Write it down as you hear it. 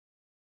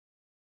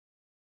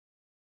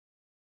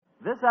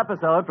This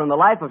episode from the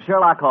life of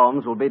Sherlock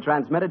Holmes will be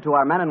transmitted to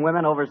our men and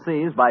women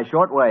overseas by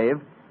shortwave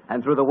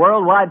and through the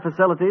worldwide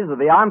facilities of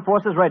the Armed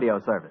Forces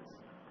Radio Service.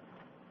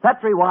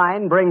 Petri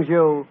Wine brings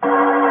you Basil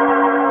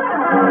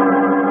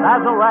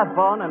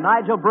Rathbone and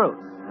Nigel Bruce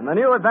in the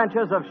new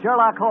adventures of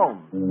Sherlock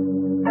Holmes.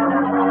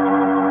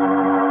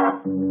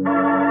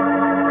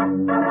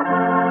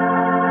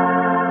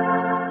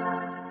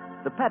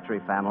 The Petri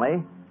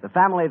family, the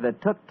family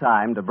that took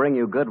time to bring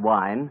you good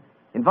wine,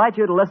 invite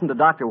you to listen to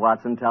Dr.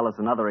 Watson tell us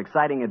another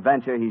exciting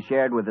adventure he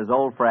shared with his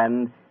old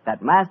friend,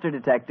 that master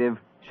detective,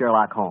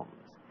 Sherlock Holmes.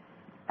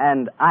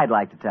 And I'd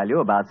like to tell you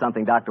about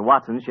something Dr.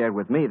 Watson shared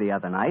with me the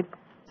other night,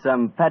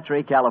 some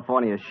Petri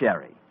California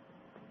sherry.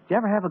 Did you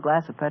ever have a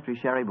glass of Petri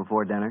sherry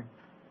before dinner?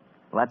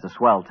 Well, that's a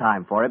swell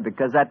time for it,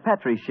 because that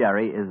Petri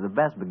sherry is the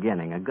best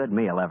beginning a good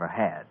meal ever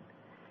had.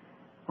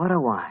 What a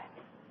wine.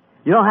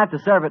 You don't have to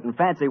serve it in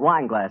fancy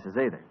wine glasses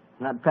either.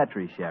 Not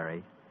Petri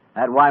sherry.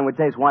 That wine would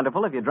taste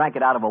wonderful if you drank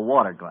it out of a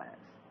water glass.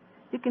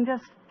 You can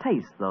just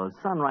taste those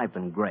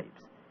sun-ripened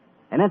grapes.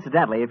 And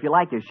incidentally, if you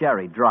like your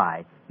sherry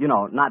dry,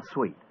 not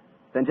sweet,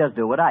 then just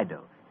do what I do.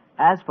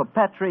 Ask for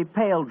Petri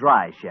Pale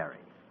Dry Sherry.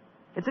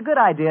 It's a good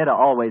idea to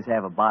always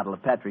have a bottle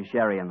of Petri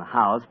sherry in the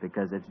house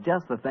because it's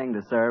just the thing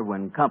to serve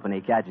when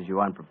company catches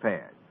you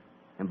unprepared.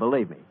 And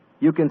believe me,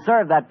 you can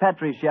serve that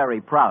Petri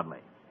sherry proudly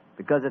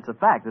because it's a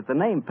fact that the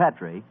name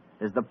Petri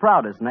is the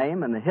proudest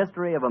name in the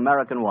history of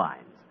American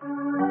wines.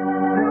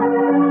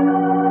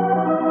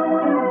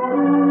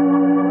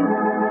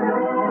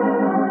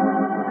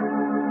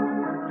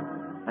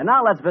 And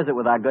now let's visit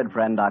with our good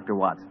friend, Dr.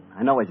 Watson.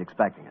 I know he's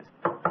expecting us.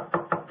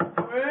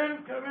 Come in.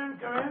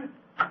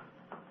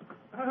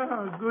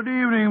 Good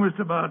evening,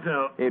 Mr.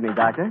 Bartell. Evening,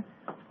 Doctor.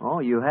 Oh,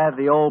 you have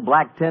the old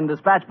black tin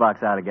dispatch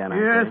box out again, I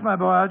Yes, see. my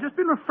boy. I've just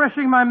been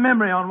refreshing my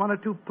memory on one or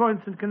two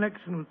points in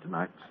connection with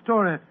tonight's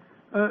story.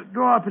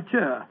 Draw up a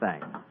chair.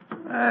 Thanks.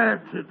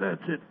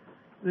 That's it.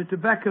 The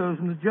tobacco's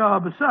in the jar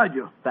beside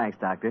you. Thanks,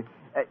 Doctor.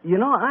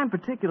 I'm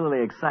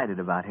particularly excited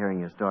about hearing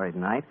your story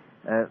tonight.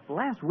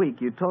 Last week,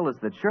 you told us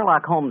that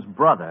Sherlock Holmes'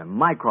 brother,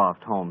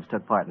 Mycroft Holmes,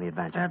 took part in the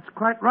adventure. That's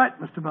quite right,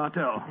 Mr.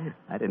 Bartell.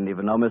 I didn't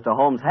even know Mr.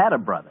 Holmes had a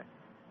brother.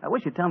 I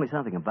wish you'd tell me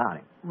something about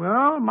him.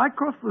 Well,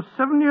 Mycroft was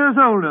 7 years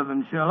older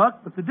than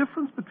Sherlock, but the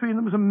difference between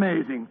them was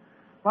amazing.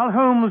 While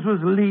Holmes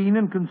was lean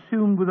and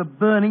consumed with a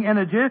burning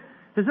energy,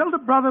 his elder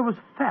brother was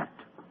fat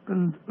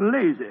and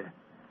lazy.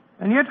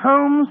 And yet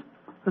Holmes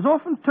has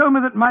often told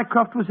me that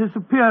Mycroft was his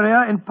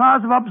superior in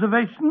powers of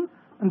observation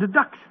and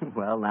deduction.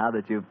 Well, now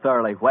that you've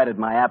thoroughly whetted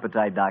my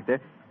appetite, Doctor,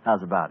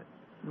 how's about it?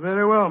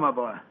 Very well, my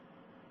boy.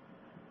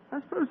 I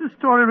suppose this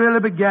story really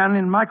began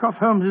in Mycroft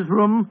Holmes's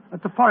room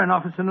at the Foreign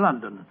Office in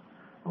London.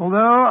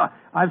 Although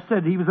I've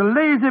said he was a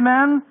lazy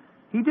man,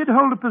 he did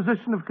hold a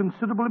position of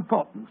considerable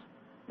importance.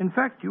 In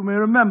fact, you may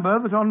remember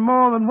that on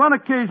more than one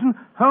occasion,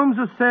 Holmes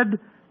has said,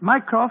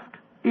 Mycroft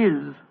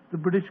is the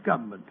British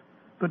government.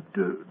 But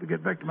to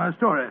get back to my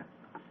story.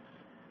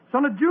 It's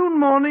on a June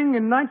morning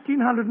in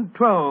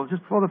 1912,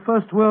 just before the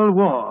First World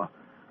War,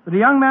 that a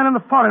young man in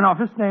the Foreign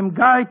Office named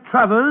Guy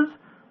Travers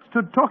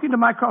stood talking to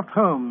Mycroft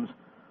Holmes,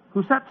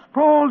 who sat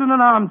sprawled in an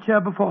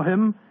armchair before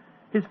him,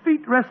 his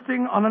feet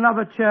resting on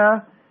another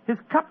chair, his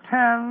cupped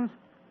hands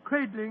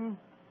cradling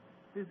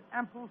his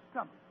ample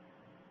stomach.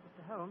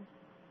 Mr. Holmes?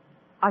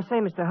 I say,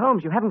 Mr.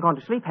 Holmes, you haven't gone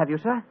to sleep, have you,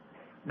 sir?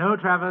 No,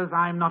 Travers,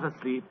 I'm not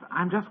asleep.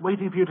 I'm just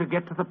waiting for you to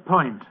get to the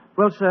point.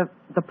 Well, sir,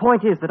 the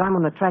point is that I'm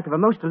on the track of a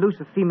most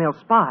elusive female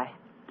spy.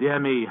 Dear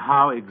me,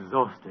 how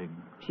exhausting.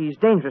 She's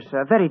dangerous,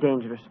 sir, very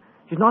dangerous.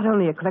 She's not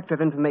only a collector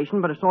of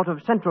information, but a sort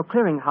of central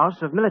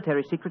clearinghouse of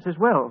military secrets as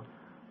well.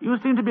 You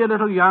seem to be a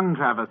little young,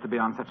 Travers, to be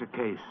on such a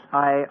case.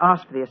 I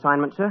asked for the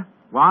assignment, sir.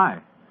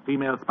 Why?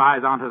 Female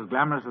spies aren't as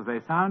glamorous as they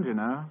sound, you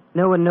know.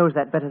 No one knows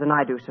that better than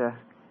I do, sir.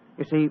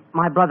 You see,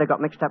 my brother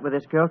got mixed up with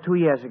this girl 2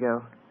 years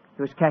ago.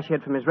 He was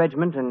cashiered from his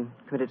regiment and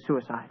committed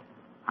suicide.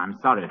 I'm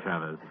sorry,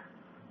 Travers.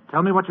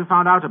 Tell me what you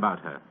found out about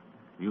her.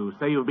 You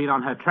say you've been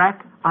on her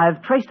track?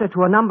 I've traced her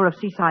to a number of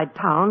seaside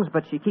towns,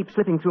 but she keeps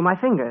slipping through my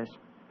fingers.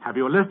 Have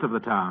you a list of the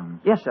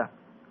towns? Yes, sir.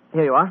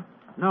 Here you are.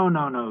 No.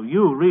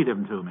 You read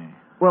them to me.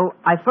 Well,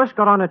 I first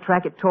got on her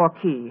track at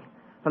Torquay.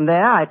 From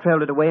there, I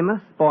trailed her to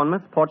Weymouth,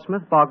 Bournemouth,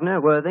 Portsmouth,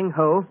 Bognor, Worthing,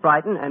 Hove,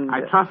 Brighton, and...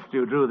 I trust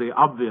you drew the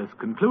obvious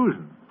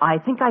conclusion. I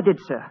think I did,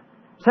 sir.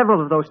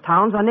 Several of those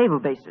towns are naval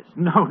bases.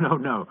 No.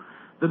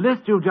 The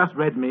list you've just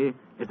read me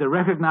is a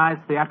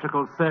recognized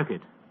theatrical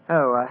circuit.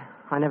 Oh,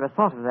 I never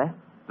thought of that.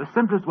 The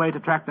simplest way to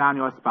track down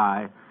your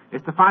spy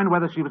is to find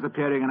whether she was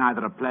appearing in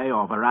either a play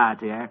or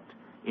variety act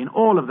in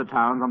all of the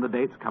towns on the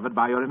dates covered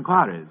by your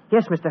inquiries.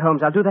 Yes, Mr.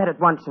 Holmes, I'll do that at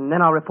once, and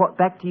then I'll report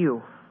back to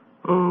you.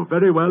 Oh,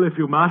 very well, if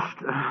you must.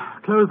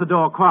 Close the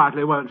door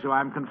quietly, won't you?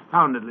 I'm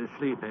confoundedly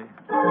sleepy.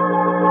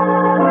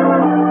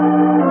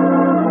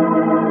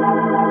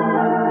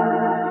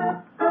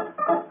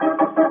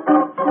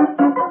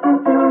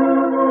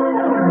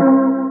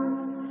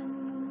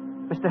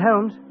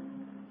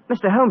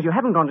 Mr. Holmes, you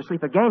haven't gone to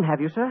sleep again,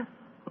 have you, sir?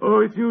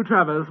 Oh, it's you,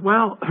 Travers.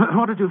 Well,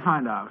 what did you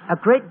find out? A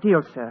great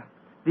deal, sir.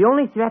 The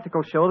only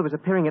theatrical show that was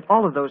appearing at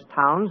all of those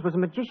towns was a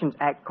magician's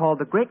act called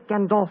The Great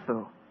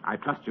Gandolpho. I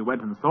trust you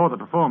went and saw the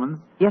performance.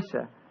 Yes,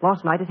 sir.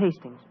 Last night at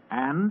Hastings.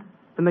 And?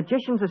 The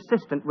magician's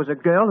assistant was a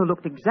girl who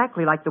looked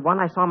exactly like the one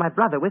I saw my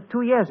brother with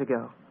 2 years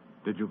ago.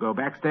 Did you go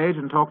backstage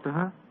and talk to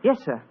her?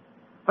 Yes, sir.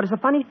 But it's a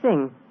funny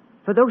thing.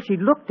 For though she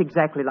looked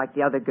exactly like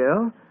the other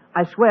girl,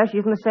 I swear she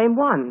isn't the same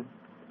one.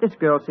 This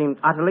girl seemed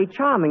utterly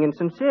charming and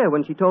sincere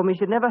when she told me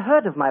she'd never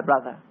heard of my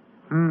brother.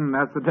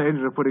 That's the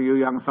danger of putting you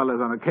young fellas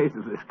on a case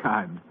of this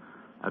kind.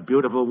 A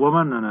beautiful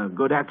woman and a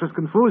good actress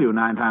can fool you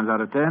 9 times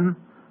out of 10.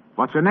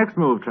 What's your next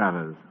move,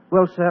 Travers?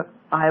 Well, sir,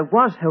 I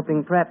was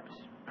hoping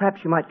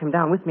perhaps you might come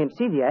down with me and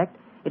see the act.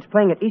 It's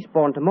playing at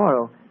Eastbourne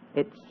tomorrow.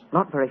 It's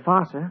not very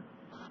far, sir.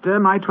 Stir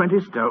my 20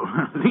 stone.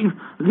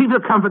 leave the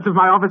comforts of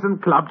my office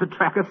and club to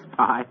track a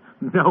spy.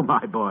 No,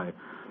 my boy.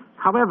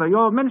 However,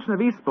 your mention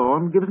of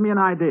Eastbourne gives me an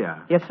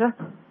idea. Yes, sir?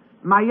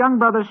 My young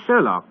brother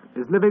Sherlock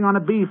is living on a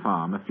bee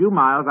farm a few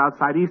miles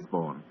outside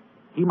Eastbourne.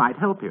 He might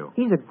help you.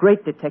 He's a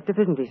great detective,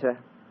 isn't he, sir?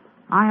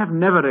 I have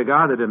never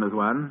regarded him as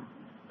one,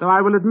 though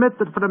I will admit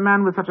that for a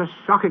man with such a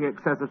shocking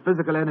excess of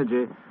physical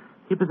energy,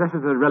 he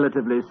possesses a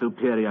relatively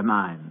superior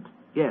mind.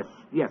 Yes,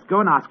 go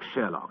and ask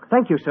Sherlock.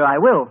 Thank you, sir, I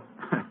will.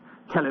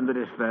 Tell him that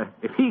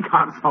if he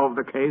can't solve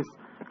the case,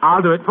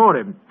 I'll do it for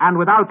him, and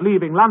without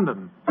leaving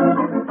London.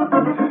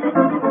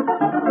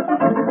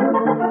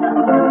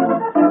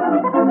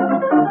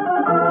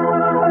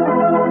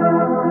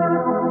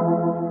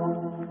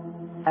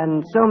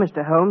 And so,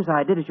 Mr. Holmes,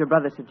 I did as your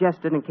brother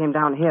suggested and came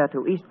down here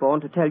to Eastbourne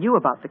to tell you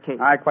about the case.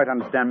 I quite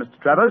understand, Mr.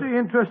 Travers. Very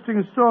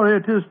interesting story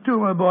it is, too,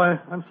 my boy.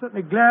 I'm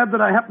certainly glad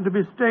that I happen to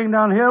be staying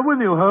down here with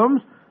you,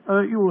 Holmes.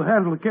 You'll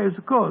handle the case,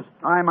 of course.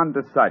 I'm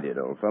undecided,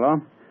 old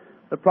fellow.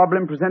 The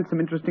problem presents some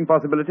interesting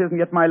possibilities, and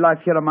yet my life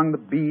here among the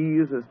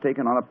bees has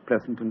taken on a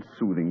pleasant and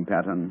soothing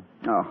pattern.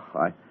 Oh,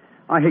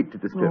 I hate to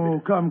disturb it.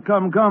 Oh, come,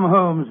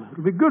 Holmes.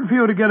 It'll be good for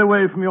you to get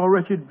away from your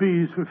wretched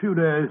bees for a few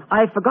days.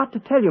 I forgot to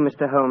tell you,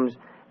 Mr. Holmes.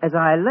 As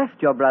I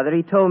left your brother,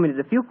 he told me that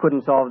if you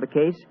couldn't solve the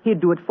case,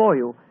 he'd do it for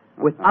you,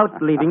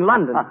 without leaving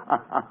London.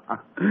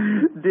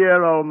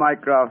 Dear old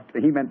Mycroft,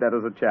 he meant that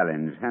as a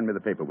challenge. Hand me the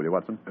paper, will you,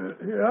 Watson?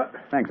 Yeah.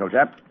 Thanks, old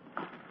chap.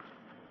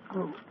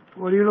 Oh,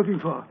 what are you looking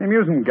for? The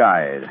amusement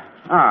guide.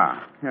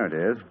 Here it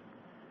is.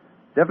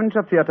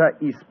 Devonshire Theatre,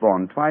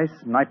 Eastbourne, twice,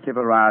 nightly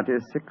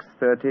varieties,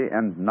 6:30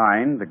 and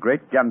 9, The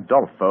Great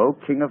Gandolpho,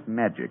 King of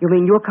Magic. You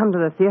mean you'll come to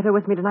the theatre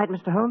with me tonight,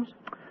 Mr. Holmes?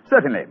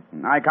 Certainly.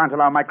 I can't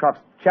allow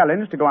Mycroft's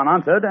challenge to go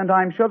unanswered, and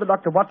I'm sure that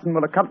Dr. Watson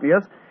will accompany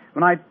us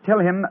when I tell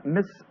him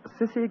Miss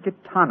Sissy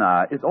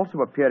Gitana is also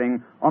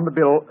appearing on the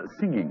bill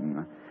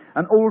singing,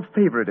 an old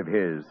favorite of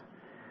his.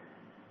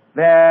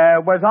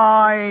 There was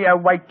I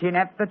waiting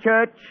at the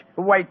church,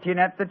 waiting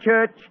at the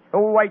church,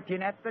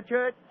 waiting at the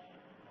church.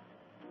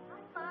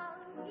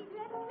 He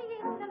left me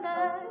in the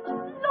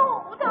lurch.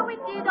 Lord, how it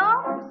did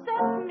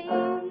upset me.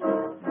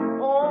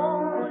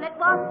 All at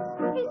once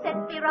he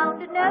sent me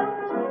round a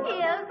note.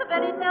 Here's the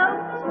very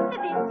note.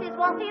 This is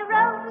what he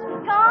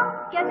wrote.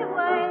 Can't get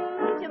away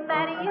to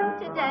marry you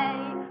today.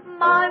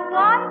 My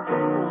wife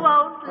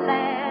won't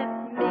let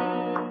me.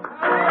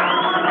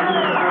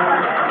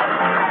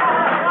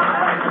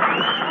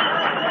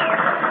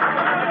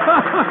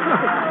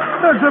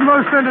 That's a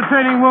most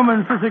entertaining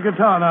woman, Sissy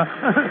Katana.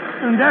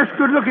 And that's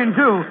good looking,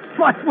 too.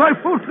 My wife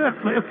won't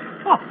let me.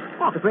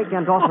 The Great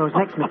Gandolpho's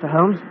next, Mr.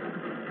 Holmes.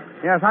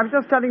 Yes, I was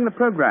just studying the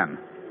program.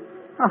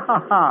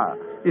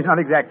 He's not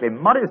exactly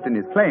modest in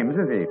his claims,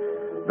 is he?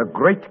 The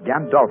Great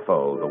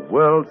Gandolpho, the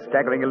world's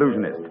staggering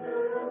illusionist.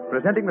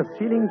 Presenting the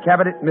Sealing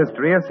Cabinet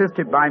Mystery,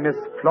 assisted by Miss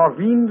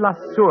Florine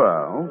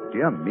Lasseur. Oh,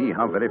 dear me,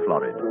 how very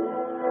florid.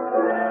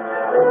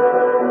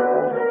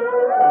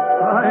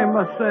 I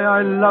must say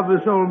I love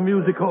this old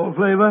music hall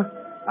flavor.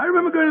 I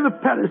remember going to the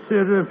Palace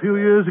Theatre a few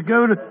years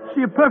ago to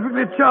see a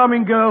perfectly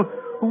charming girl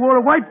who wore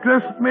a white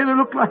dress that made her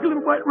look like a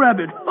little white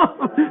rabbit.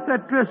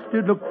 That dress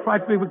did look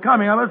frightfully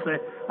becoming, I must say.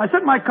 I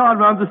sent my card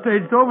round the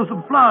stage door with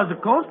some flowers, of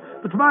course,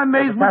 but to my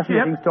amazement... It's a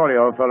fascinating story,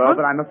 old fellow,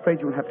 but I'm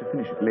afraid you'll have to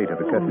finish it later.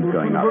 The curtain's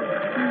going up.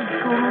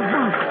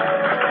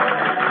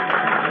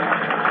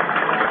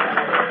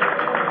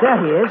 There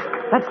he is.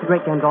 That's the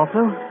Great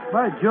Gandolpho.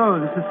 By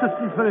Jove, this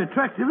assistant's very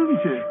attractive, isn't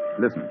she?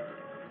 Listen.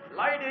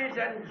 Ladies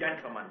and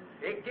gentlemen,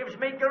 it gives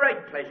me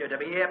great pleasure to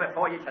be here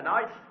before you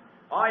tonight.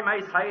 I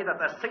may say that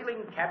the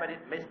Sealing Cabinet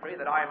Mystery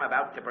that I am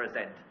about to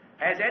present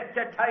has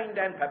entertained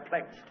and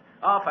perplexed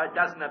half a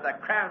dozen of the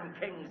crown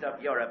kings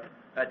of Europe,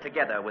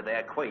 together with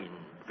their queens.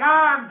 Go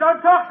on,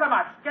 don't talk so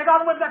much. Get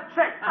on with the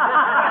trick.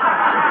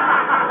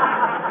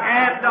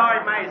 And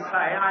I may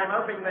say, I'm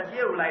hoping that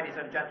you, ladies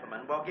and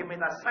gentlemen, will give me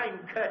the same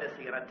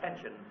courtesy and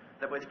attention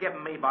that was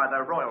given me by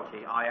the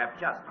royalty I have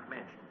just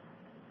mentioned.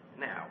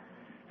 Now,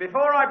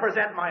 before I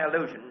present my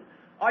illusion,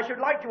 I should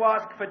like to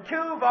ask for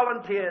 2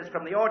 volunteers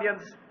from the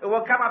audience who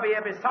will come up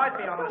here beside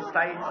me on the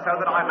stage so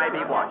that I may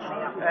be watched.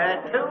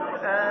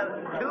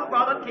 Two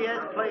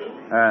volunteers, please.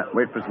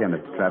 Wait for us here,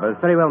 Mr. Travers.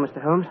 Very well, Mr.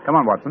 Holmes. Come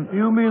on, Watson.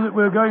 You mean that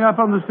we're going up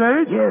on the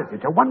stage? Yes,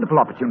 it's a wonderful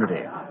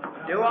opportunity.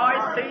 Do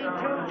I see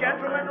 2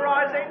 gentlemen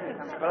rising?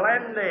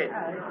 Splendid.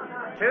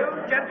 Two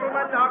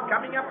gentlemen are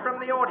coming up from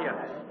the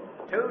audience.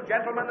 Two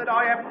gentlemen that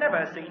I have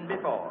never seen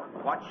before.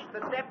 Watch the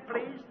step,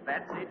 please.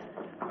 That's it.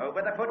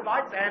 Over the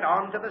footlights and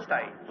onto the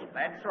stage.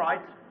 That's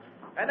right.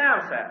 And now,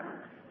 sir,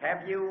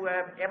 have you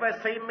ever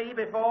seen me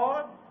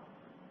before?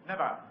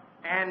 Never.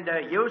 And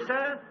you,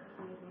 sir?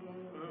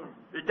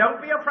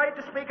 Don't be afraid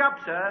to speak up,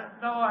 sir.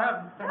 No, I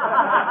haven't.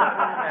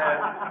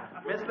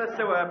 Miss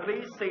LeSueur,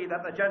 please see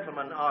that the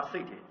gentlemen are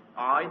seated.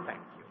 I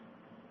thank you.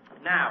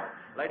 Now,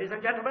 ladies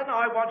and gentlemen,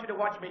 I want you to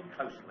watch me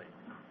closely.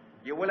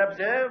 You will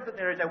observe that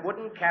there is a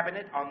wooden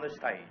cabinet on the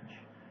stage.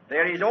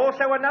 There is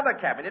also another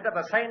cabinet of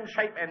the same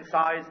shape and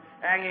size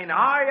hanging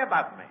high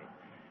above me,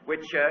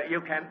 which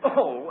you can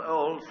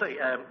all see.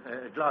 A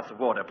glass of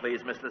water,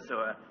 please, Miss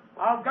LeSueur.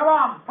 Oh, go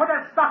on. Put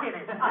a sock in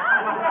it.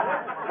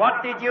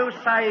 What did you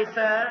say,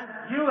 sir?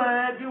 You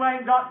heard. You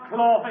ain't got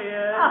claw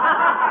ears.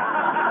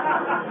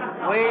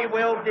 We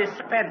will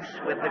dispense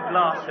with the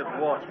glass of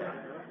water.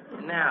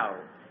 Now,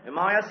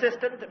 my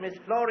assistant, Miss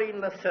Florine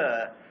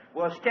LeSueur,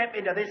 will step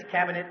into this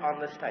cabinet on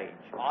the stage.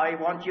 I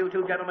want you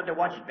two gentlemen to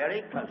watch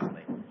very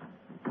closely.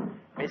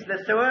 Miss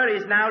LeSueur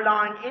is now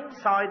lying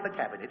inside the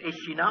cabinet, is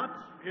she not?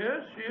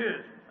 Yes, she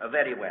is.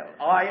 Very well.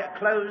 I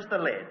close the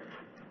lid.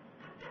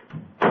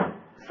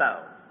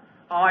 So,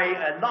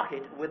 I lock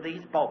it with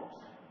these bolts.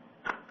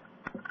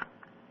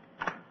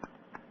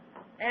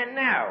 And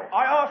now,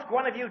 I ask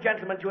one of you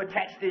gentlemen to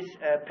attach this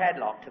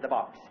padlock to the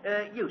box.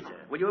 You,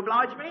 sir, will you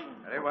oblige me?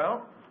 Very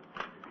well.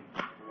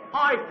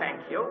 I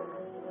thank you.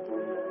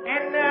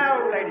 And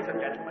now, ladies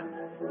and gentlemen,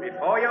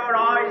 before your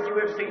eyes you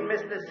have seen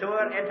Miss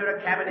LeSueur enter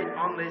a cabinet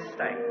on this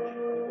stage.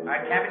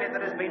 A cabinet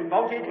that has been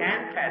bolted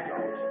and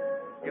padlocked.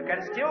 You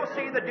can still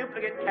see the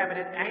duplicate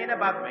cabinet hanging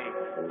above me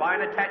by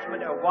an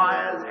attachment of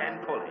wires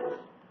and pulleys.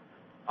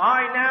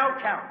 I now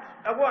count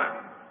a 1,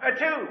 a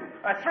 2,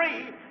 a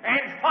 3,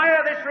 and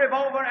fire this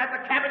revolver at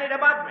the cabinet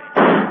above me.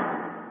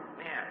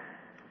 Now,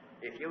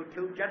 if you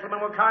two gentlemen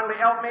will kindly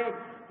help me,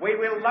 we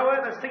will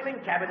lower the ceiling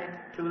cabinet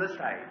to the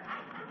stage.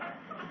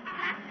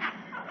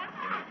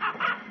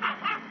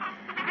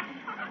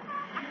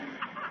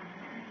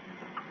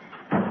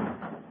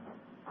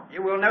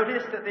 You will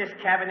notice that this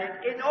cabinet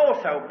is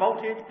also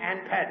bolted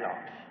and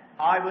padlocked.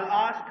 I will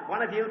ask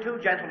one of you two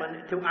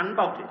gentlemen to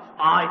unbolt it.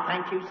 I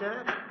thank you,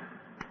 sir.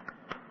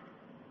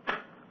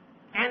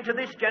 And to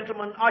this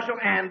gentleman, I shall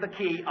hand the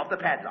key of the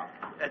padlock.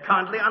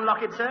 Kindly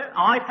unlock it, sir.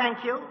 I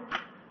thank you.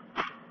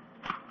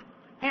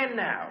 And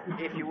now,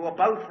 if you will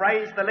both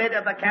raise the lid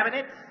of the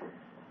cabinet.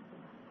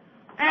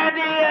 And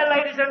here,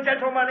 ladies and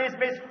gentlemen, is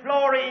Miss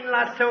Florine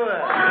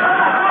LeSueur.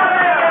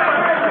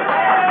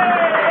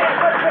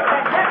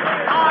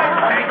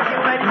 Thank you,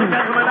 ladies and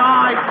gentlemen.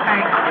 I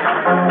thank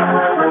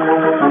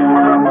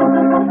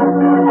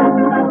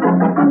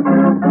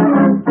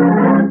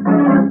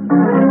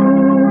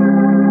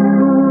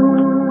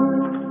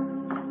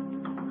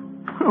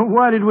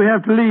Why did we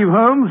have to leave,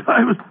 Holmes?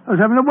 I was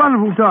having a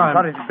wonderful time.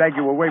 Sorry to beg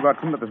you away,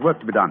 Watson, but there's work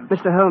to be done.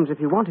 Mr. Holmes,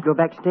 if you want to go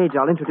backstage,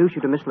 I'll introduce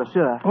you to Miss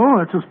LeSueur. Oh,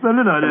 that's a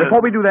splendid idea.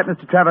 Before we do that,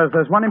 Mr. Travers,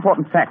 there's one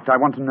important fact I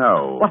want to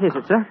know. What is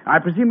it, sir? I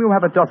presume you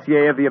have a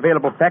dossier of the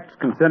available facts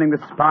concerning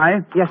this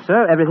spy? Yes,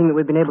 sir. Everything that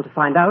we've been able to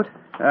find out.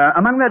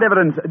 Among that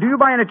evidence, do you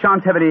by any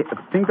chance have any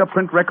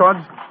fingerprint records?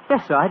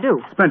 Yes, sir, I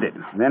do. Splendid.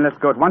 Then let's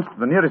go at once to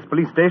the nearest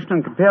police station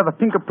and compare the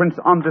fingerprints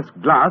on this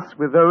glass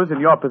with those in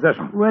your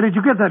possession. Where did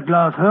you get that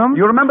glass, Holmes?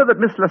 You remember that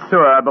Miss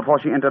LeSueur,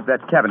 before she entered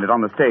that cabinet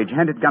on the stage,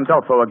 handed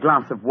Gandolpho a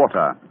glass of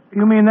water.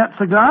 You mean that's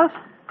the glass?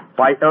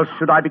 Why else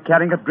should I be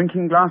carrying a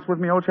drinking glass with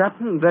me, old chap?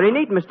 Very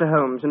neat, Mr.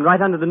 Holmes, and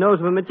right under the nose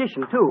of a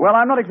magician, too. Well,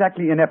 I'm not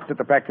exactly inept at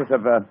the practice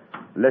of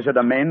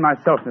legerdemain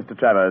myself, Mr.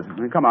 Travers.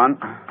 Come on,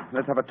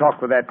 let's have a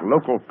talk with that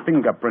local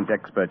fingerprint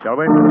expert, shall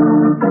we?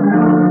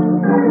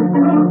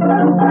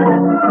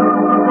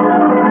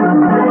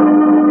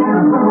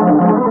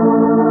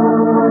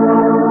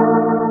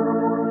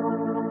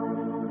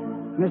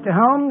 Mr.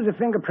 Holmes, the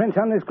fingerprints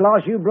on this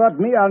glass you brought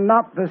me are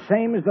not the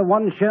same as the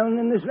ones shown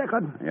in this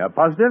record. You're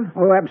positive?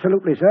 Oh,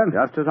 absolutely, sir.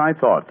 Just as I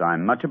thought.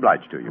 I'm much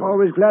obliged to you.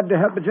 Always glad to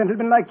help a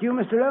gentleman like you,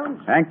 Mr.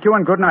 Holmes. Thank you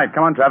and good night.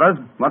 Come on, Travers.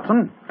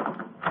 Watson?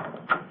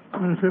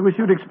 I wish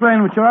you'd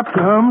explain what you're up to,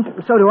 Holmes.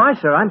 So do I,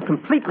 sir. I'm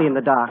completely in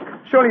the dark.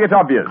 Surely it's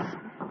obvious.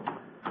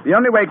 The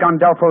only way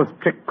Gandolfo's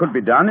trick could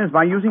be done is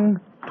by using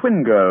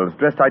twin girls,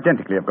 dressed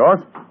identically, of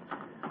course.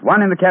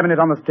 One in the cabinet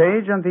on the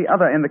stage and the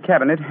other in the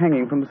cabinet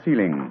hanging from the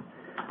ceiling.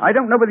 I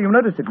don't know whether you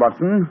noticed it,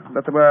 Watson,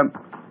 but there were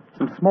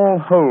some small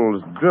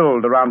holes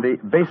drilled around the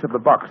base of the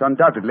box,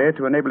 undoubtedly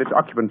to enable its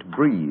occupant to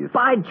breathe.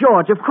 By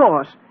George, of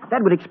course.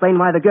 That would explain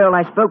why the girl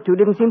I spoke to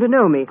didn't seem to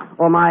know me,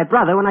 or my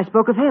brother when I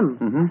spoke of him.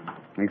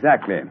 Mm-hmm.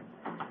 Exactly.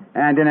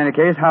 And in any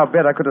case, how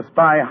better could a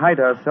spy hide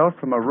herself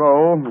from a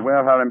role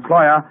where her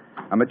employer,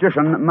 a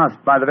magician,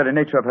 must, by the very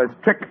nature of his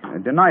trick,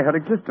 deny her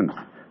existence?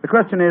 The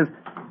question is,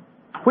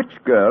 which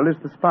girl is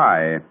the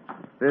spy?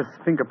 This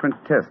fingerprint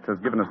test has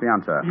given us the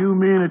answer. You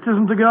mean it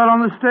isn't the girl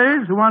on the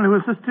stage, the one who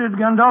assisted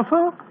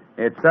Gandolpho?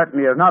 It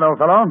certainly is not, old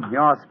fellow.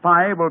 Your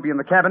spy will be in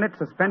the cabinet,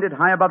 suspended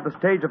high above the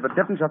stage of the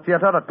Devonshire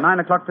Theatre at 9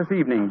 o'clock this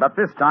evening. But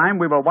this time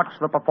we will watch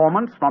the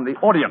performance from the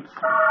audience.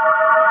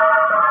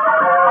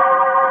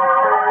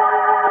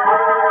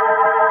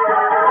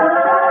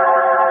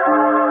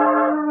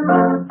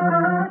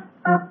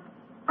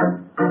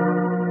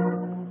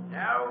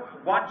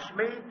 Watch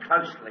me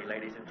closely,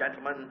 ladies and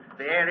gentlemen.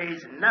 There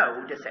is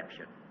no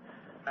deception.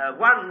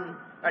 1,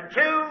 2,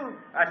 3.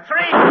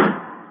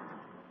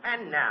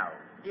 And now,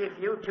 if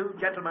you two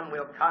gentlemen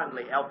will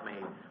kindly help me,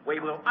 we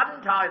will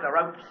untie the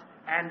ropes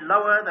and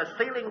lower the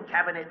ceiling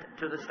cabinet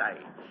to the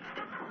stage.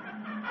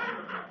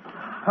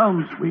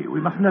 Holmes, we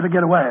mustn't let her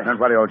get away. Don't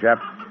worry, old chap.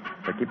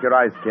 But keep your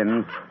eyes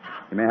skinned.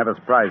 You may have a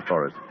surprise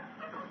for us.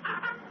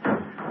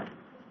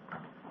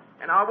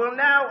 And I will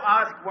now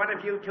ask one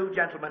of you two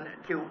gentlemen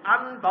to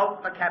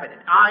unbolt the cabinet.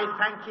 I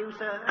thank you,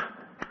 sir.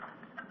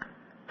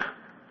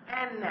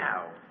 And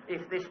now,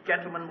 if this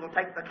gentleman will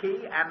take the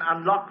key and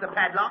unlock the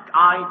padlock,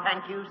 I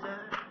thank you, sir.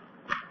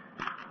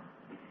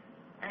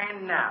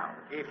 And now,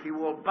 if you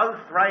will both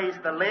raise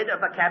the lid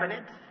of the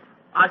cabinet,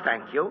 I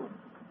thank you.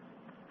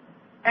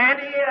 And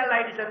here,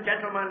 ladies and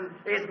gentlemen,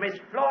 is Miss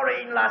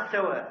Florine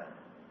Lesueur.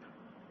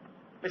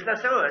 Miss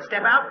Lesueur,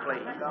 step out, please.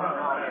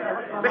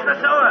 Miss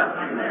Lesueur,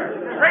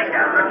 bring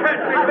down the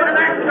curtain. It's been an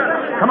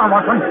accident. Come on,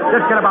 Watson.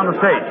 Let's get up on the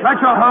stage. Right,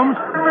 you are, Holmes.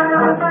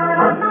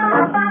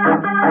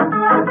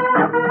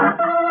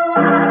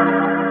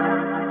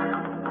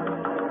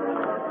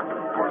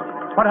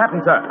 What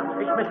happened, sir?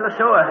 It's Miss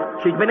Lesueur.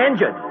 She's been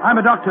injured. I'm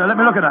a doctor. Let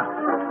me look at her.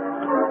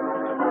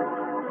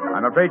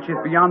 I'm afraid she's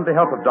beyond the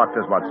help of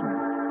doctors, Watson.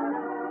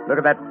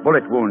 Look at that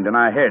bullet wound in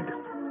her head.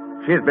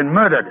 She has been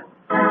murdered.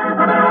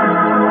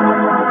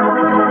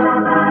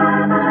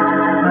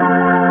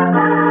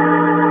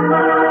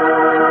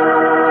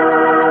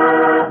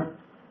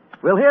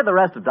 We'll hear the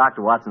rest of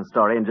Dr. Watson's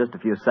story in just a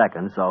few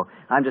seconds, so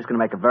I'm just going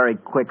to make a very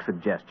quick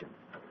suggestion.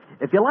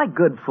 If you like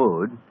good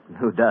food,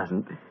 who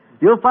doesn't,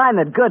 you'll find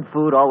that good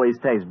food always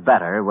tastes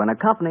better when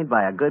accompanied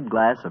by a good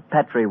glass of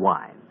Petri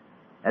wine.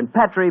 And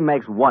Petri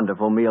makes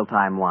wonderful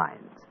mealtime wines.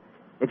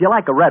 If you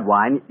like a red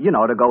wine, you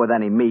know, to go with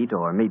any meat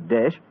or meat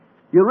dish,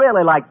 you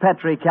really like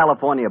Petri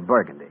California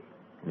Burgundy.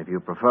 And if you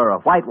prefer a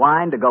white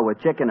wine to go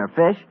with chicken or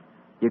fish,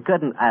 you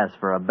couldn't ask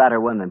for a better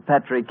one than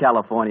Petri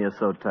California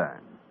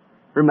Sauterne.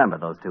 Remember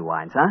those two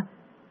wines, huh?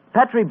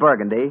 Petri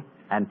Burgundy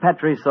and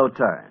Petri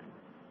Sauterne.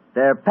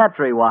 They're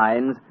Petri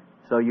wines,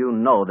 so you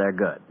know they're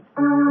good.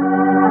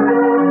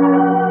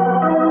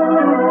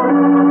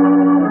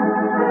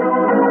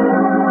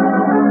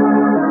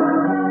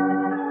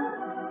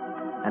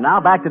 And now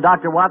back to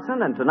Dr.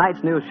 Watson and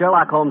tonight's new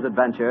Sherlock Holmes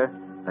adventure,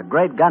 The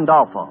Great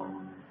Gandolpho.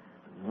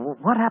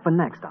 What happened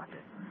next, Doctor?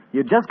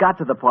 You just got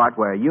to the part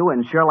where you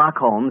and Sherlock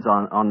Holmes,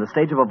 on the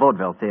stage of a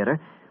vaudeville theater,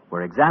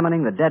 were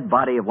examining the dead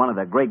body of one of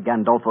the great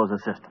Gandolpho's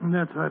assistants.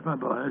 That's right, my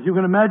boy. As you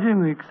can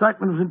imagine, the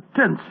excitement was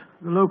intense.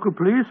 The local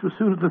police were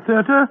soon at the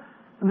theater,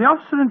 and the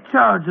officer in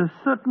charge, a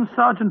certain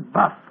Sergeant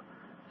Buff,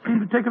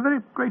 seemed to take a very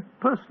great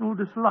personal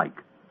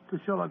dislike to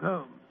Sherlock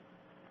Holmes.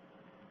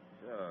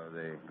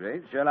 The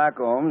great Sherlock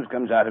Holmes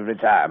comes out of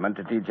retirement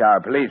to teach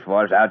our police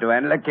force how to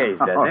handle a case,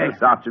 does he?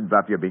 Sergeant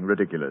Buff, you're being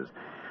ridiculous.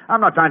 I'm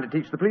not trying to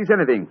teach the police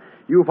anything.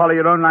 You follow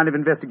your own line of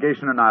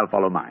investigation, and I'll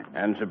follow mine.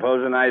 And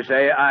supposing I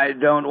say I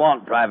don't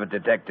want private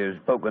detectives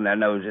poking their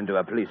nose into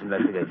a police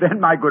investigation?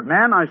 Then, my good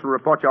man, I shall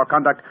report your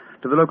conduct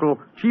to the local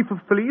chief of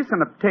police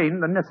and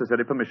obtain the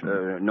necessary permission.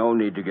 No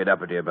need to get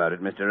uppity about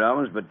it, Mr.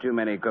 Holmes, but too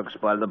many cooks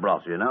spoil the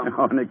broth, you know.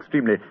 Oh, an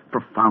extremely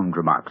profound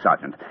remark,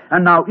 Sergeant.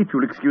 And now, if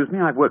you'll excuse me,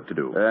 I've work to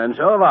do. And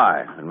so have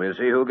I. And we'll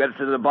see who gets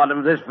to the bottom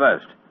of this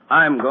first.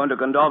 I'm going to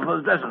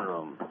Gandolpho's dressing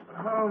room.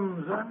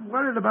 Holmes, I'm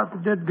worried about the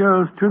dead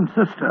girl's twin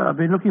sister. I've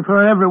been looking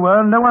for her everywhere,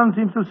 and no one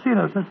seems to have seen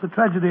her since the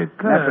tragedy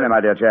occurred. Naturally, my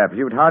dear chap.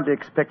 You would hardly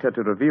expect her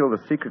to reveal the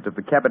secret of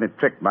the cabinet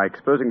trick by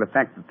exposing the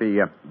fact that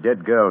the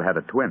dead girl had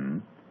a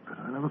twin. But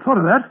I never thought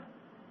of that.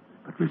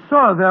 But we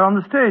saw her there on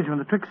the stage when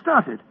the trick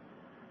started.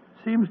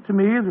 Seems to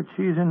me that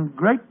she's in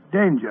great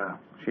danger.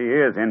 She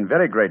is in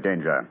very great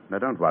danger. Now,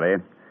 don't worry.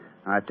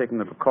 I've taken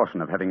the precaution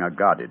of having her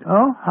guarded.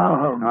 Oh? How,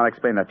 Holmes? I'll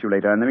explain that to you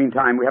later. In the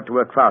meantime, we have to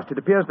work fast. It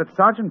appears that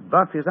Sergeant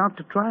Buff is out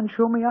to try and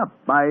show me up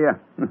by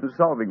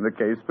solving the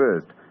case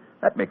first.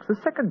 That makes the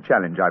second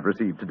challenge I've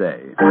received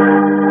today.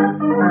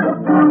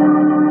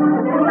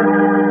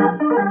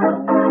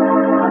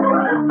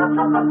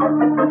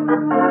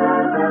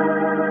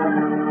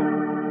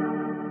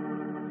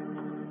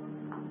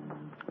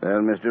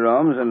 Well, Mr.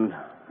 Holmes, and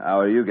how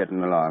are you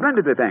getting along?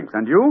 Splendidly, thanks.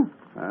 And you?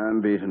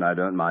 I'm beaten. I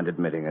don't mind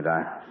admitting it.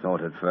 I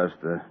thought at first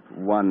the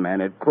one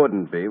man it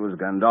couldn't be was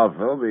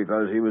Gandolpho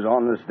because he was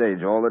on the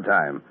stage all the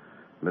time.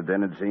 But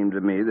then it seemed to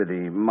me that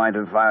he might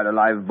have fired a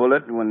live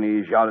bullet when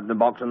he shot at the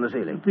box on the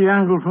ceiling. The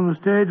angle from the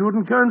stage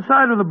wouldn't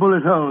coincide with the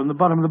bullet hole in the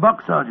bottom of the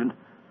box, Sergeant.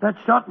 That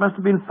shot must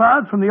have been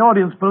fired from the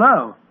audience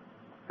below.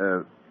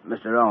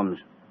 Mr. Holmes,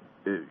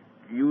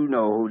 you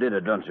know who did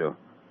it, don't you?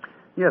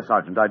 Yes,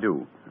 Sergeant, I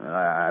do.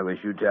 I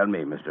wish you'd tell me,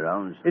 Mr.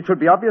 Holmes. It should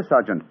be obvious,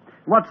 Sergeant.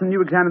 Watson,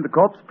 you examined the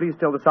corpse. Please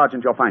tell the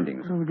sergeant your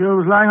findings. The girl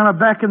was lying on her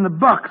back in the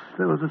box.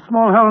 There was a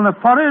small hole in her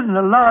forehead and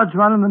a large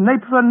one in the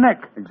nape of her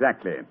neck.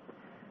 Exactly.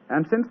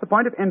 And since the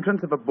point of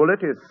entrance of a bullet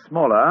is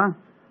smaller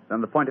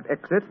than the point of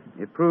exit,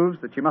 it proves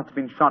that she must have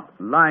been shot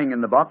lying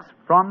in the box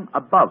from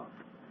above.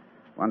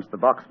 Once the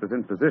box was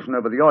in position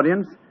over the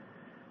audience,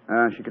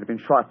 She could have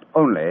been shot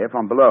only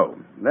from below.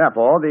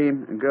 Therefore, the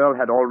girl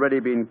had already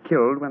been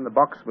killed when the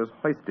box was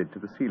hoisted to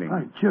the ceiling.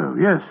 By Jove,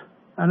 yes.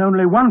 And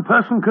only one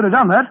person could have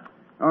done that.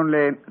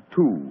 Only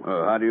two.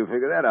 Oh, how do you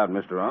figure that out,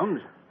 Mr.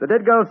 Holmes? The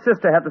dead girl's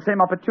sister had the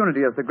same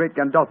opportunity as the great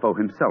Gandolfo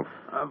himself.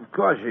 Of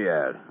course she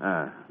had.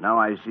 Now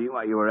I see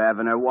why you were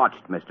having her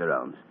watched, Mr.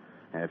 Holmes.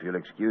 If you'll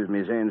excuse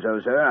me saying so,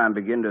 sir, I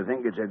begin to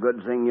think it's a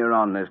good thing you're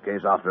on this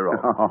case after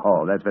all.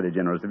 Oh, that's very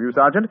generous of you,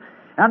 Sergeant.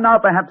 And now,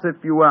 perhaps, if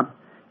you'll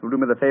do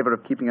me the favor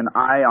of keeping an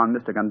eye on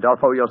Mr.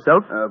 Gandolfo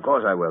yourself. Of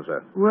course I will,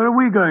 sir. Where are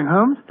we going,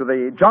 Holmes? To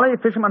the Jolly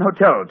Fisherman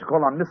Hotel to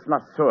call on Miss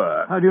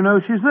Lasseur. How do you know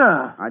she's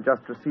there? I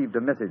just received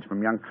a message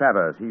from young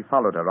Travers. He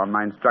followed her on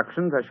my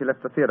instructions as she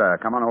left the theater.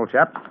 Come on, old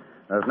chap.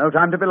 There's no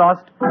time to be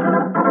lost.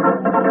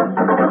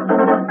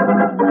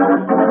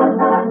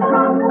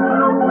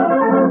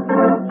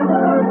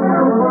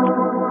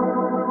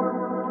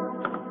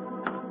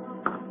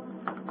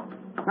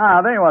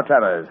 Ah, there you are,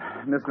 Travers.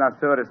 Miss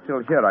Lasseur is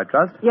still here, I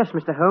trust. Yes,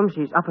 Mr. Holmes.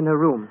 She's up in her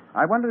room.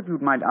 I wonder if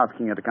you'd mind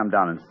asking her to come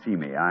down and see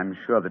me. I'm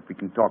sure that we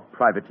can talk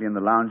privately in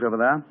the lounge over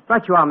there.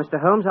 Right you are, Mr.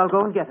 Holmes. I'll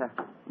go and get her.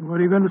 What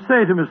are you going to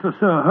say to Miss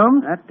Lasseur,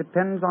 Holmes? That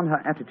depends on her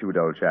attitude,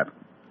 old chap.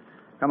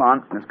 Come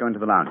on, let's go into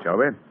the lounge, shall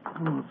we?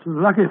 Oh, it's a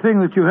lucky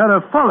thing that you had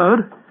her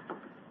followed.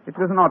 It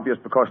was an obvious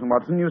precaution,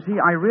 Watson. You see,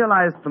 I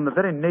realized from the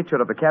very nature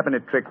of the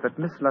cabinet trick that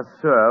Miss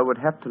Lasseur would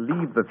have to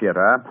leave the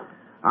theater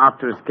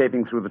after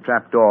escaping through the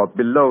trapdoor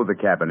below the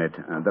cabinet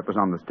that was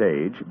on the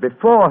stage,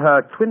 before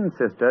her twin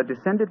sister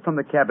descended from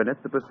the cabinet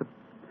that was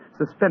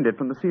suspended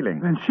from the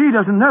ceiling. And she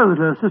doesn't know that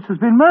her sister's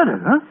been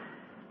murdered, huh?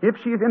 If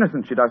she is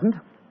innocent, she doesn't.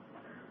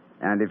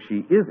 And if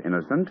she is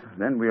innocent,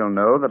 then we'll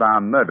know that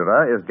our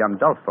murderer is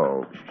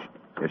Gandolfo. Shh.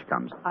 Here she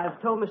comes.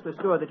 I've told Miss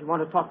Lasseur that you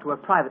want to talk to her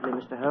privately,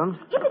 Mr. Holmes.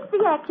 If it's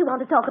the act you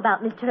want to talk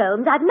about, Mr.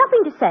 Holmes, I've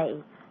nothing to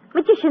say.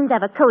 Magicians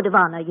have a code of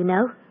honor, you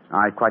know.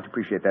 I quite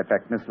appreciate that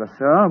fact, Miss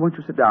Lasseur. Won't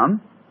you sit down?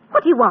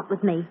 What do you want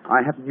with me?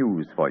 I have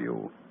news for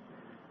you.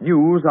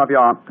 News of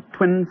your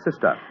twin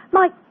sister.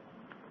 I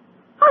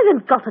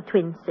haven't got a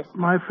twin sister.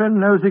 My friend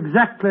knows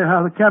exactly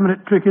how the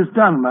cabinet trick is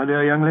done, my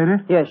dear young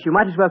lady. Yes, you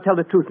might as well tell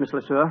the truth, Miss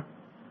Lasseur.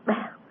 Well,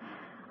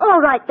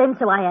 all right then,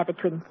 so I have a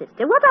twin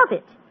sister. What of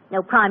it?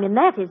 No crime in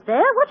that, is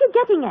there? What are you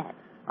getting at?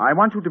 I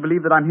want you to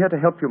believe that I'm here to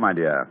help you, my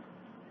dear.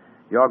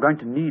 You're going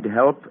to need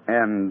help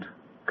and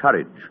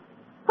courage.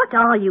 What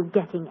are you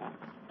getting at?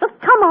 Look,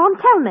 come on,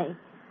 tell me.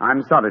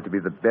 I'm sorry to be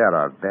the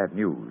bearer of bad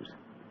news.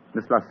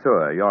 Miss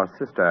Lasseur, your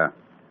sister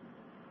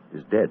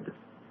is dead.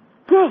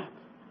 Dead?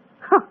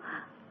 Huh.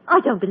 I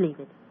don't believe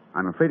it.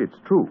 I'm afraid it's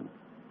true.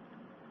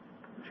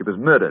 She was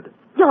murdered.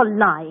 You're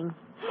lying.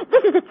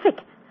 This is a trick.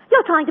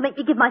 You're trying to make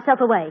me give myself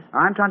away.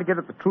 I'm trying to get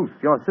at the truth.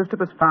 Your sister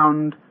was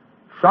found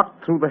shot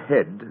through the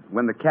head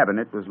when the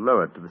cabinet was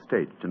lowered to the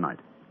stage tonight.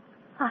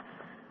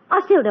 I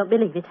still don't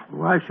believe it.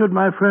 Why should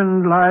my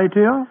friend lie to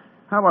you?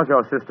 How was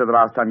your sister the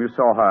last time you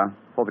saw her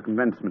for the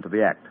commencement of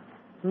the act?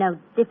 No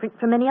different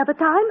from any other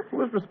time. Who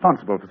was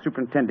responsible for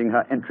superintending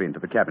her entry into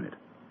the cabinet?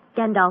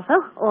 Gandolfo,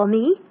 or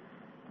me.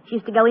 She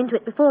used to go into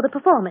it before the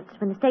performance,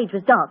 when the stage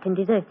was dark and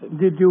deserted.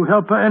 Did you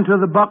help her enter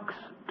the box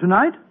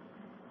tonight?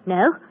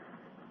 No.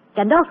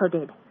 Gandolfo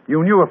did.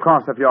 You knew, of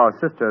course, of your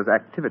sister's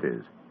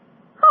activities.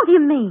 How do you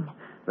mean?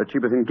 That she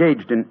was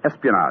engaged in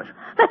espionage.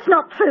 That's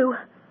not true.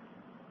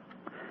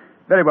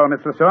 Very well, Miss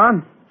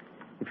Lasseur.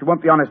 If you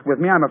won't be honest with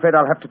me, I'm afraid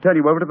I'll have to turn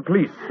you over to the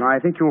police. I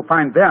think you'll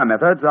find their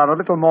methods are a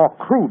little more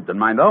crude than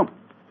mine, though.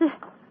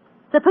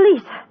 The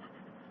police?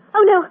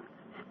 Oh, no.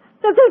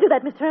 No, don't do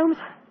that, Mr. Holmes.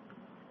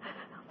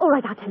 All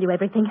right, I'll tell you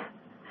everything.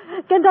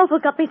 Gandolfo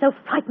got me so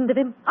frightened of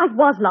him. I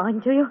was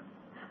lying to you.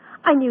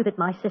 I knew that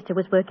my sister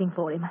was working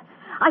for him.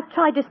 I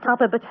tried to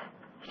stop her, but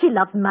she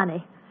loved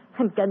money.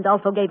 And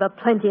Gandolfo gave her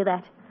plenty of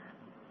that.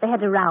 They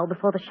had a row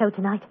before the show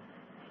tonight.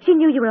 She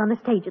knew you were on the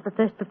stage at the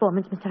first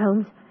performance, Mr.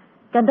 Holmes.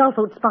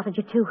 Gandolfo had spotted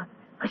you, too.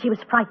 She was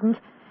frightened.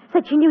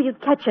 Said she knew you'd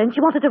catch her and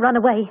she wanted to run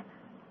away.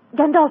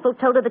 Gandolfo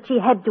told her that she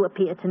had to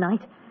appear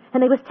tonight.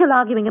 And they were still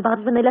arguing about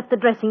it when they left the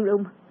dressing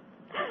room.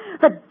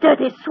 The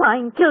dirty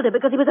swine killed her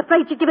because he was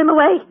afraid she'd give him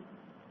away.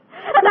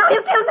 And now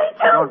he'll kill me,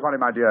 too. Don't worry,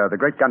 my dear. The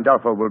great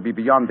Gandolfo will be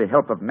beyond the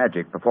help of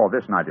magic before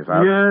this night is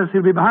out. Yes,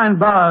 he'll be behind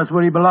bars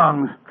where he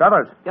belongs.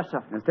 Travers. Yes,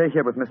 sir. Now stay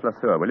here with Miss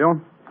Lasseur, will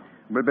you?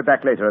 We'll be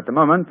back later. At the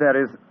moment, there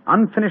is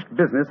unfinished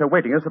business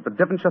awaiting us at the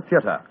Devonshire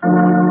Theatre.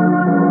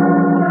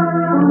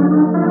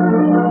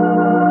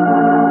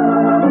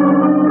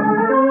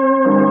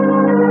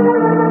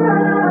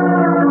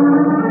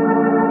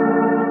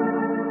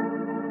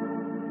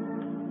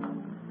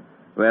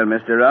 Well,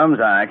 Mr. Holmes,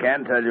 I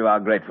can't tell you how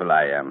grateful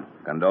I am.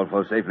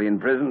 Gandolfo's safely in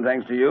prison,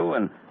 thanks to you,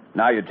 and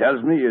now you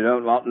tells me you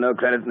don't want no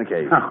credit in the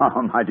case.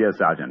 Oh, my dear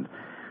Sergeant.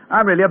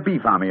 I'm really a bee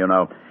farmer, you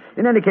know.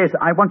 In any case,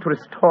 I want to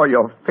restore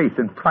your faith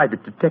in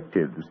private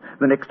detectives.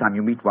 The next time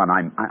you meet one,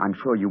 I'm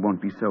sure you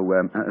won't be so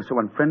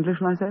unfriendly,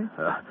 shall I say?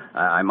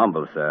 I'm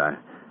humble, sir.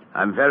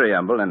 I'm very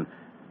humble,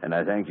 and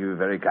I thank you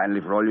very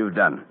kindly for all you've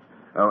done.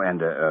 Oh, and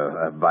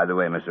by the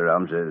way, Mr.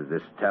 Holmes,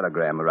 this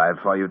telegram arrived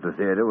for you at the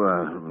theater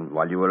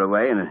while you were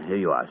away, and here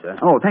you are, sir.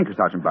 Oh, thank you,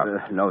 Sergeant Buck.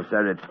 No,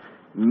 sir,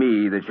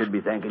 Me that should be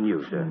thanking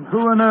you, sir. Who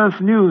on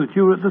earth knew that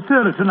you were at the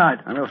theater tonight?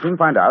 And we'll soon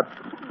find out.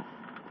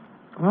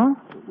 Well,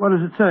 what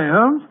does it say,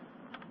 Holmes?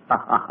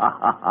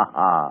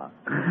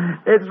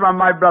 It's from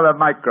my brother,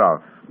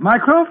 Mycroft.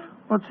 Mycroft?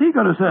 What's he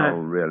got to say? Oh,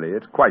 really?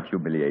 It's quite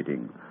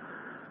humiliating.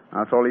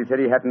 After all, he said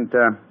he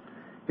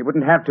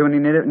wouldn't have to, and he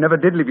never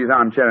did leave his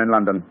armchair in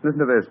London. Listen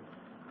to this.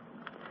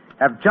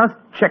 Have just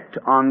checked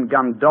on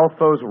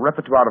Gandolpho's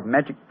repertoire of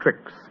magic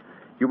tricks.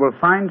 You will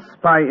find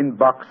spy in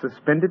box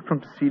suspended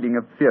from ceiling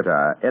of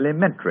theater.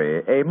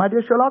 Elementary. Eh, my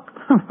dear Sherlock?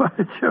 By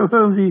Jove,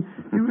 Holmes, he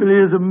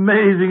really is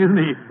amazing, isn't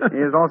he?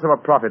 He is also a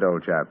prophet,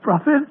 old chap.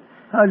 Prophet?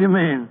 How do you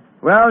mean?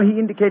 Well, he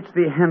indicates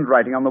the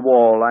handwriting on the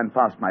wall. I'm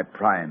past my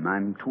prime.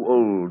 I'm too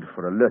old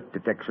for alert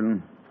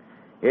detection.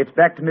 It's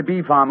back to me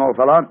bee farm, old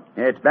fellow.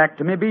 It's back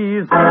to me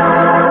bees.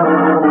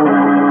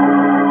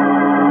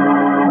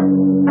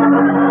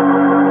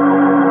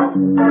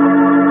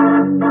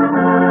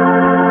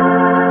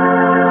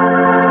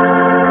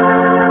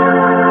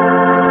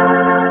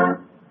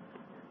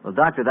 Well,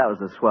 Doctor, that was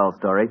a swell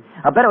story.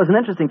 I bet it was an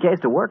interesting case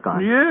to work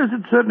on. Yes,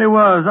 it certainly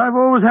was. I've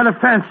always had a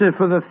fancy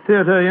for the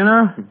theater, you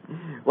know.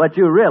 What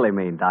you really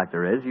mean,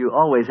 Doctor, is you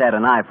always had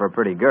an eye for a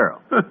pretty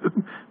girl.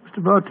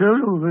 Mr. Bartell,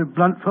 you're a very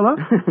blunt fellow.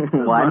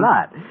 Why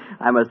not?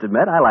 I must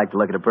admit, I like to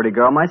look at a pretty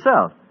girl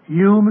myself.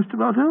 You, Mr.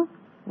 Bartell?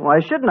 Why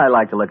shouldn't I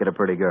like to look at a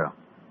pretty girl?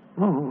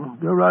 Oh,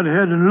 go right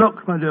ahead and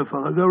look, my dear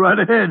fellow. Go right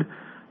ahead.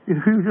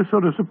 You just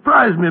sort of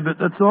surprised me a bit,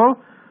 that's all.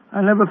 I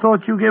never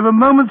thought you gave a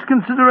moment's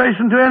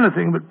consideration to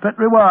anything but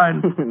Petri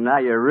wine. Now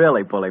you're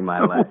really pulling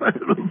my leg.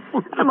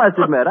 I must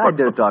admit, I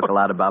do talk a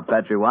lot about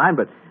Petri wine,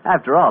 but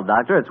after all,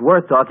 Doctor, it's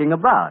worth talking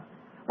about.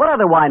 What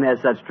other wine has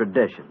such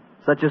tradition,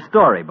 such a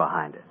story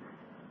behind it?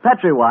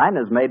 Petri wine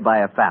is made by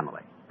a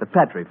family, the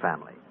Petri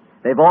family.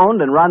 They've owned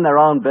and run their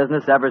own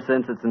business ever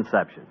since its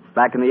inception,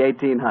 back in the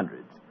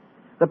 1800s.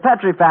 The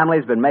Petri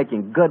family's been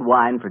making good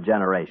wine for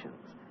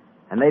generations,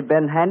 and they've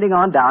been handing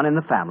on down in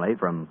the family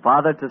from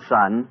father to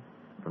son,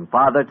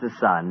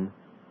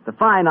 the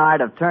fine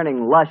art of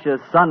turning luscious,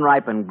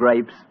 sun-ripened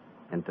grapes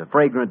into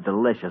fragrant,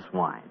 delicious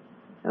wine.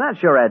 And that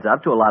sure adds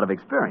up to a lot of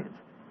experience.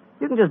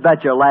 You can just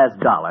bet your last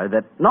dollar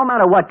that no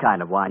matter what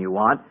kind of wine you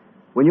want,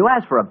 when you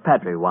ask for a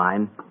Petri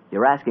wine,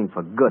 you're asking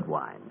for good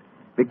wine.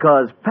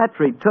 Because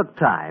Petri took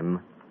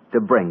time to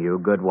bring you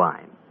good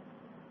wine.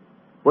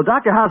 Well,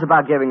 Doctor, how's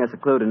about giving us a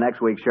clue to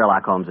next week's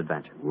Sherlock Holmes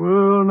adventure?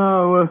 Well,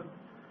 now,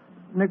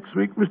 next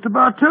week, Mr.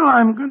 Bartell,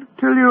 I'm going to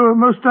tell you a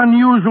most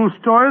unusual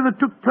story that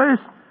took place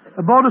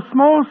aboard a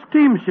small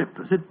steamship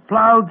as it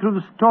plowed through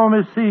the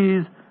stormy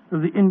seas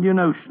of the Indian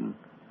Ocean.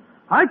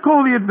 I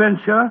call the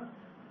adventure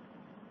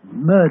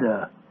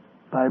Murder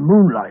by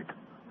Moonlight.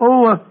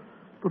 Oh,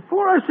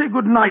 before I say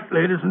good night,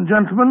 ladies and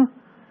gentlemen,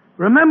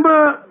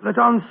 remember that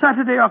on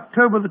Saturday,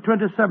 October the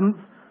 27th,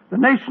 the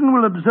nation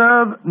will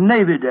observe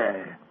Navy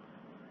Day.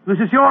 This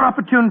is your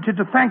opportunity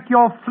to thank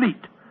your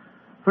fleet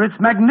for its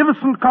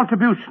magnificent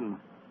contribution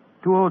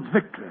towards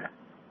victory.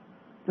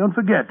 Don't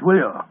forget, will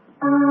you?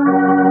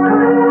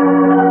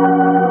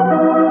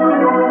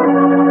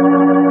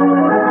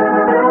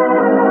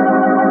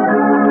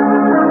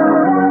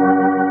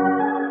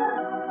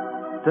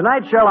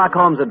 Tonight's Sherlock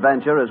Holmes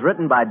adventure is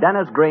written by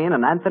Dennis Green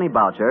and Anthony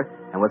Boucher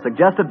and was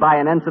suggested by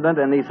an incident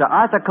in the Sir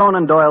Arthur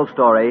Conan Doyle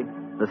story,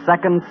 The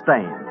Second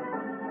Stain.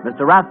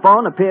 Mr.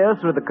 Rathbone appears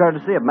through the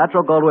courtesy of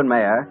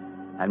Metro-Goldwyn-Mayer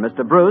and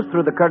Mr. Bruce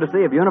through the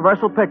courtesy of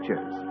Universal Pictures,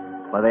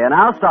 where they are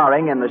now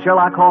starring in the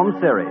Sherlock Holmes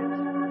series.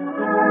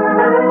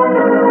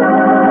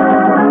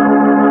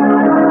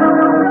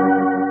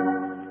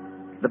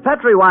 The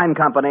Petri Wine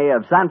Company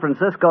of San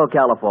Francisco,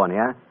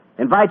 California,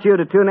 invites you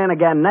to tune in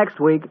again next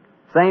week,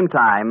 same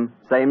time,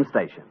 same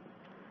station.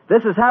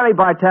 This is Harry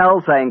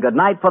Bartell saying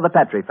goodnight for the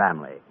Petri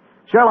family.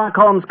 Sherlock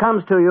Holmes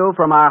comes to you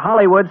from our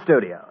Hollywood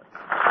studios.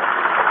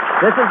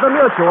 This is the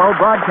Mutual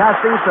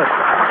Broadcasting System.